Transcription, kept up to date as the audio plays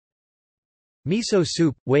Miso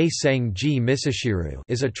soup, wei-sang-ji misoshiru,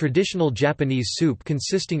 is a traditional Japanese soup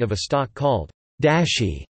consisting of a stock called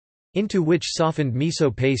dashi, into which softened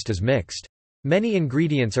miso paste is mixed. Many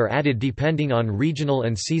ingredients are added depending on regional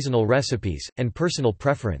and seasonal recipes, and personal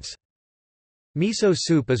preference. Miso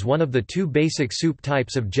soup is one of the two basic soup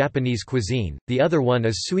types of Japanese cuisine, the other one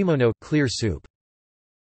is suimono, clear soup.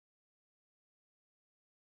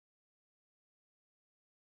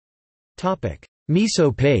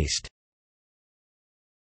 Miso paste.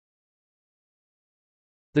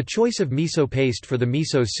 The choice of miso paste for the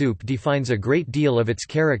miso soup defines a great deal of its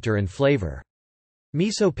character and flavor.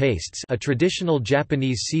 Miso pastes, a traditional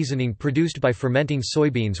Japanese seasoning produced by fermenting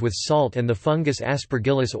soybeans with salt and the fungus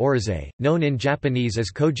Aspergillus oryzae, known in Japanese as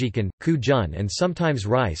kojikan, kujun, and sometimes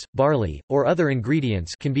rice, barley, or other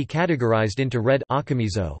ingredients, can be categorized into red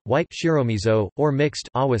akamiso, white shiromiso, or mixed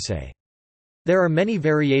awase. There are many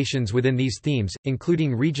variations within these themes,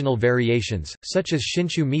 including regional variations, such as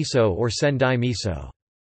Shinshu miso or Sendai miso.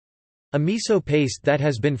 A miso paste that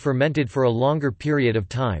has been fermented for a longer period of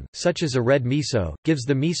time, such as a red miso, gives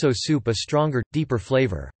the miso soup a stronger, deeper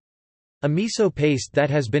flavor. A miso paste that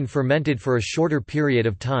has been fermented for a shorter period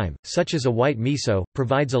of time, such as a white miso,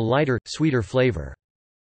 provides a lighter, sweeter flavor.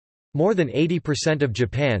 More than 80% of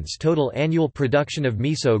Japan's total annual production of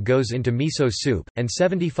miso goes into miso soup, and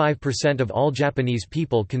 75% of all Japanese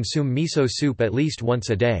people consume miso soup at least once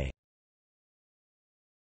a day.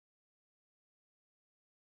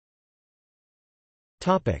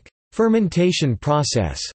 Fermentation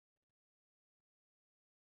process.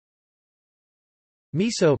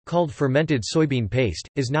 Miso, called fermented soybean paste,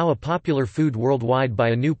 is now a popular food worldwide by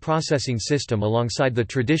a new processing system alongside the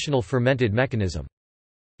traditional fermented mechanism.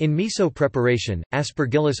 In miso preparation,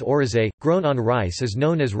 Aspergillus oryzae, grown on rice is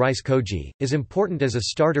known as rice koji, is important as a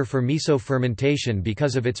starter for miso fermentation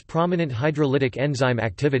because of its prominent hydrolytic enzyme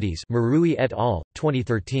activities. Marui et al.,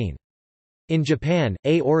 2013. In Japan,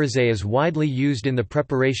 A. oryzae is widely used in the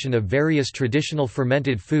preparation of various traditional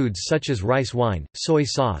fermented foods such as rice wine, soy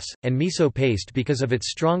sauce, and miso paste because of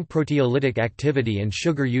its strong proteolytic activity and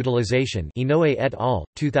sugar utilization. Inoue et al.,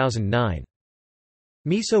 2009.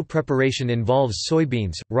 Miso preparation involves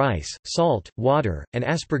soybeans, rice, salt, water, and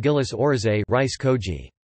Aspergillus oryzae rice koji.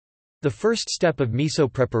 The first step of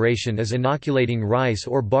miso preparation is inoculating rice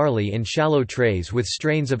or barley in shallow trays with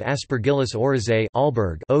strains of Aspergillus oryzae.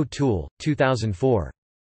 Alberg, O'Toole, 2004.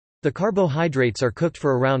 The carbohydrates are cooked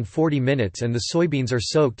for around 40 minutes and the soybeans are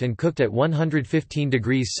soaked and cooked at 115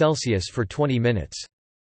 degrees Celsius for 20 minutes.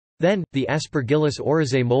 Then, the Aspergillus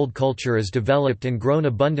oryzae mold culture is developed and grown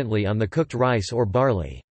abundantly on the cooked rice or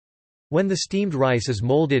barley. When the steamed rice is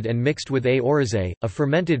molded and mixed with A. oryzae, a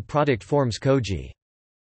fermented product forms koji.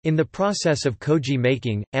 In the process of koji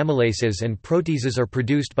making, amylases and proteases are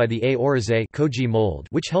produced by the A. oryzae koji mold,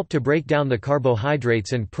 which help to break down the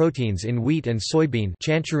carbohydrates and proteins in wheat and soybean.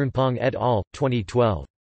 Chanchurunpong et al., 2012.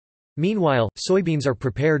 Meanwhile, soybeans are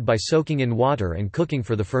prepared by soaking in water and cooking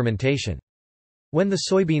for the fermentation. When the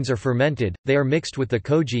soybeans are fermented, they are mixed with the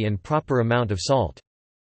koji and proper amount of salt.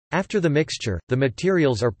 After the mixture, the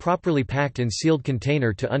materials are properly packed in sealed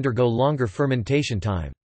container to undergo longer fermentation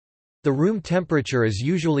time. The room temperature is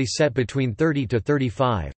usually set between 30 to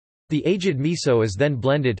 35. The aged miso is then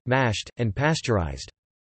blended, mashed, and pasteurized.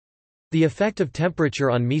 The effect of temperature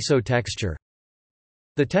on miso texture.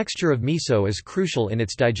 The texture of miso is crucial in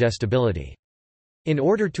its digestibility. In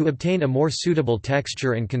order to obtain a more suitable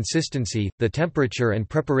texture and consistency, the temperature and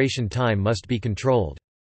preparation time must be controlled.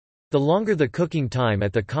 The longer the cooking time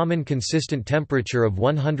at the common consistent temperature of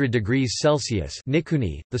 100 degrees Celsius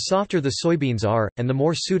nikuni, the softer the soybeans are, and the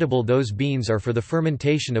more suitable those beans are for the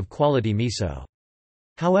fermentation of quality miso.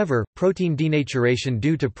 However, protein denaturation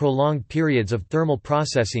due to prolonged periods of thermal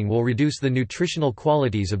processing will reduce the nutritional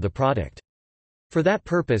qualities of the product. For that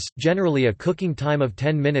purpose, generally a cooking time of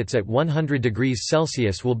 10 minutes at 100 degrees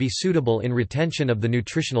Celsius will be suitable in retention of the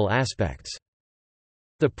nutritional aspects.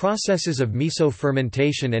 The processes of miso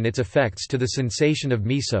fermentation and its effects to the sensation of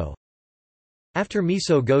miso. After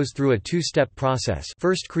miso goes through a two-step process,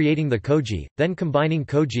 first creating the koji, then combining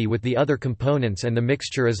koji with the other components and the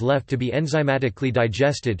mixture is left to be enzymatically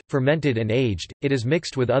digested, fermented and aged, it is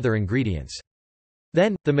mixed with other ingredients.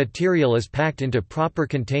 Then, the material is packed into proper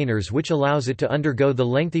containers which allows it to undergo the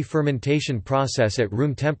lengthy fermentation process at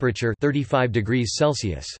room temperature 35 degrees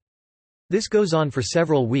Celsius. This goes on for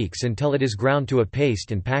several weeks until it is ground to a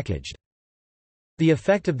paste and packaged. The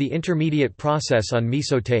effect of the intermediate process on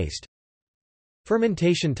miso taste.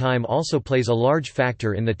 Fermentation time also plays a large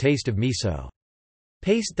factor in the taste of miso.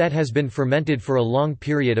 Paste that has been fermented for a long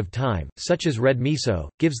period of time, such as red miso,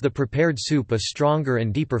 gives the prepared soup a stronger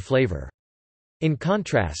and deeper flavor. In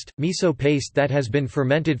contrast, miso paste that has been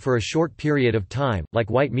fermented for a short period of time, like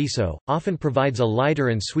white miso, often provides a lighter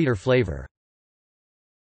and sweeter flavor.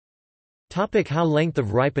 How length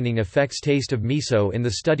of ripening affects taste of miso. In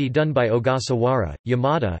the study done by Ogasawara,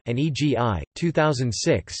 Yamada, and EGI,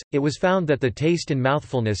 2006, it was found that the taste and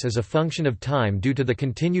mouthfulness is a function of time due to the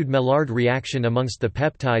continued Maillard reaction amongst the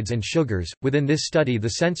peptides and sugars. Within this study,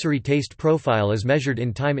 the sensory taste profile is measured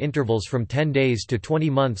in time intervals from 10 days to 20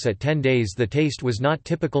 months. At 10 days, the taste was not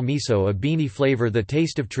typical miso, a beanie flavor. The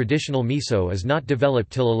taste of traditional miso is not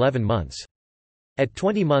developed till 11 months. At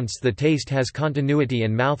 20 months the taste has continuity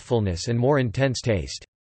and mouthfulness and more intense taste.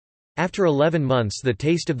 After 11 months the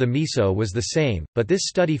taste of the miso was the same, but this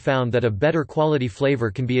study found that a better quality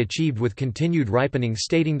flavor can be achieved with continued ripening,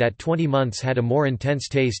 stating that 20 months had a more intense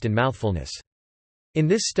taste and mouthfulness. In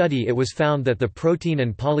this study it was found that the protein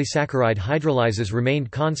and polysaccharide hydrolyses remained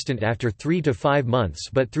constant after 3 to 5 months,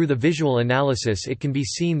 but through the visual analysis it can be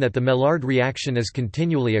seen that the Maillard reaction is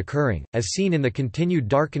continually occurring, as seen in the continued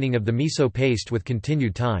darkening of the miso paste with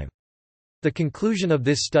continued time. The conclusion of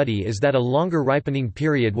this study is that a longer ripening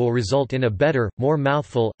period will result in a better, more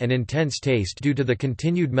mouthful, and intense taste due to the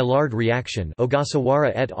continued Maillard reaction.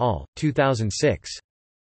 Ogasawara et al., 2006.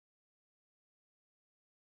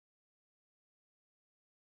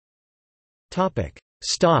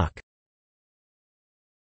 Stock.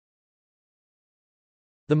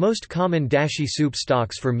 The most common dashi soup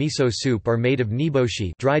stocks for miso soup are made of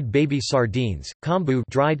niboshi, dried baby sardines, kombu,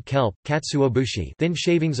 dried kelp, katsuobushi, thin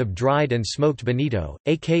shavings of dried and smoked bonito,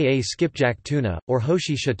 aka skipjack tuna, or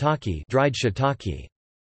hoshi shiitake, dried shiitake.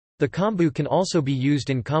 The kombu can also be used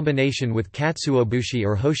in combination with katsuobushi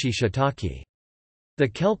or hoshi shiitake. The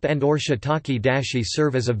kelp and/or shiitake dashi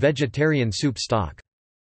serve as a vegetarian soup stock.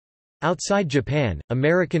 Outside Japan,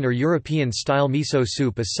 American or European-style miso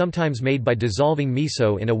soup is sometimes made by dissolving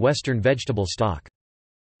miso in a Western vegetable stock.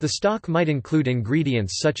 The stock might include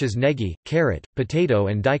ingredients such as negi, carrot, potato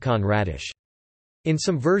and daikon radish. In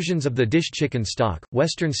some versions of the dish chicken stock,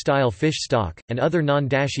 Western-style fish stock, and other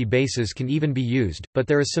non-dashi bases can even be used, but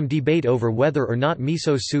there is some debate over whether or not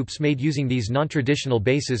miso soups made using these non-traditional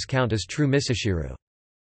bases count as true misoshiru.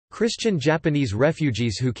 Christian Japanese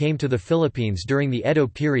refugees who came to the Philippines during the Edo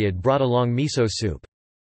period brought along miso soup.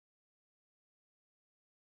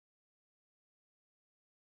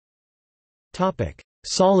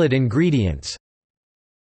 Solid ingredients.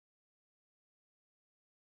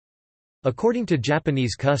 According to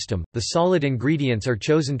Japanese custom, the solid ingredients are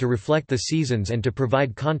chosen to reflect the seasons and to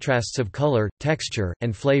provide contrasts of color, texture,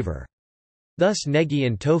 and flavor. Thus negi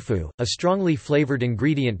and tofu, a strongly flavored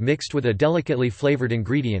ingredient mixed with a delicately flavored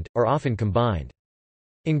ingredient, are often combined.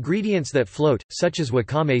 Ingredients that float, such as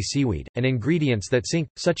wakame seaweed, and ingredients that sink,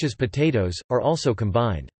 such as potatoes, are also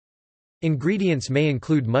combined. Ingredients may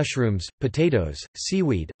include mushrooms, potatoes,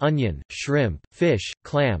 seaweed, onion, shrimp, fish,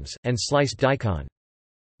 clams, and sliced daikon.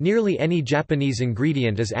 Nearly any Japanese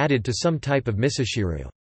ingredient is added to some type of misoshiru.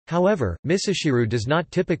 However, misoshiru does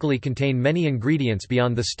not typically contain many ingredients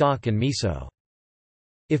beyond the stock and miso.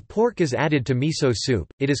 If pork is added to miso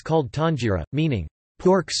soup, it is called tanjira, meaning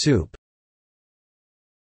pork soup.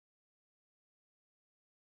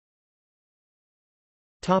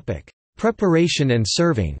 Preparation and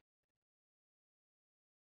serving.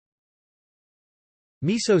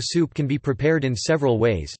 Miso soup can be prepared in several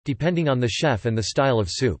ways, depending on the chef and the style of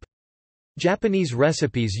soup. Japanese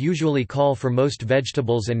recipes usually call for most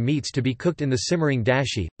vegetables and meats to be cooked in the simmering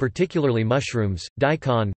dashi, particularly mushrooms,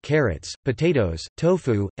 daikon, carrots, potatoes,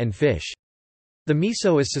 tofu, and fish. The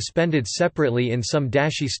miso is suspended separately in some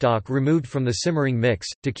dashi stock removed from the simmering mix,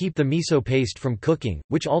 to keep the miso paste from cooking,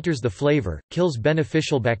 which alters the flavor, kills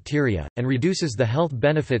beneficial bacteria, and reduces the health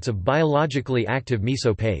benefits of biologically active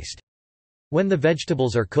miso paste. When the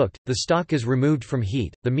vegetables are cooked, the stock is removed from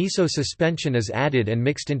heat, the miso suspension is added and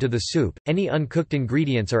mixed into the soup, any uncooked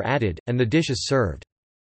ingredients are added, and the dish is served.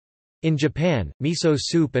 In Japan, miso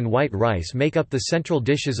soup and white rice make up the central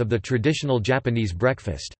dishes of the traditional Japanese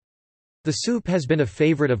breakfast. The soup has been a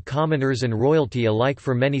favorite of commoners and royalty alike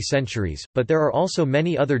for many centuries, but there are also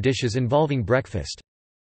many other dishes involving breakfast.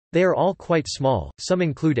 They are all quite small, some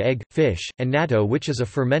include egg, fish, and natto, which is a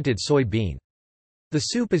fermented soy bean. The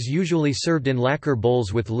soup is usually served in lacquer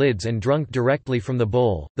bowls with lids and drunk directly from the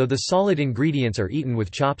bowl, though the solid ingredients are eaten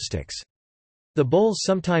with chopsticks. The bowl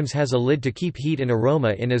sometimes has a lid to keep heat and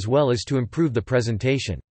aroma in as well as to improve the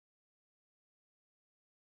presentation.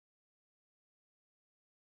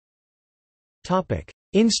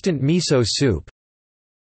 Instant miso soup.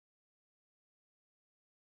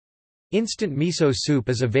 Instant miso soup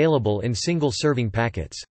is available in single-serving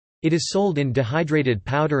packets. It is sold in dehydrated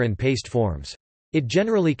powder and paste forms. It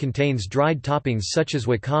generally contains dried toppings such as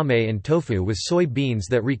wakame and tofu with soy beans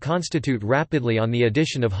that reconstitute rapidly on the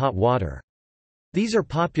addition of hot water. These are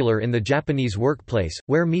popular in the Japanese workplace,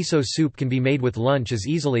 where miso soup can be made with lunch as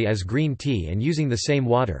easily as green tea and using the same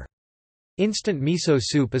water. Instant miso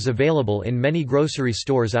soup is available in many grocery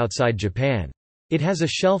stores outside Japan. It has a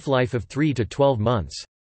shelf life of 3 to 12 months.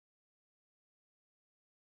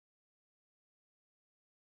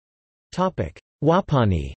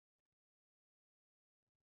 Wappani.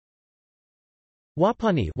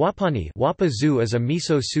 Wappa-zu is a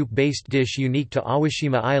miso soup-based dish unique to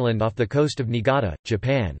Awashima Island off the coast of Niigata,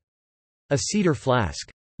 Japan. A cedar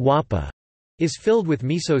flask, wappa, is filled with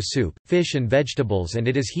miso soup, fish and vegetables, and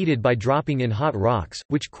it is heated by dropping in hot rocks,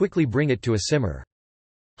 which quickly bring it to a simmer.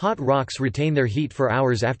 Hot rocks retain their heat for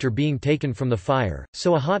hours after being taken from the fire,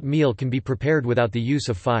 so a hot meal can be prepared without the use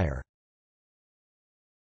of fire.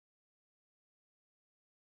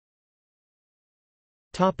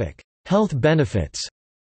 Health benefits.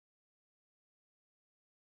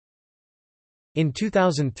 In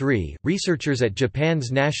 2003, researchers at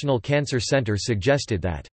Japan's National Cancer Center suggested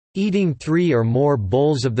that eating 3 or more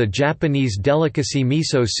bowls of the Japanese delicacy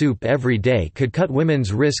miso soup every day could cut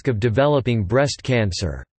women's risk of developing breast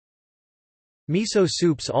cancer. Miso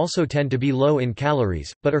soups also tend to be low in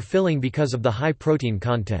calories, but are filling because of the high protein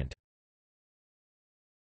content.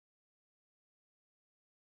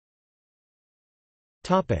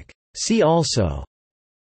 See also: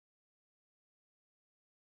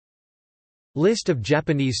 List of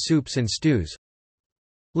Japanese soups and stews,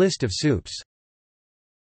 List of soups.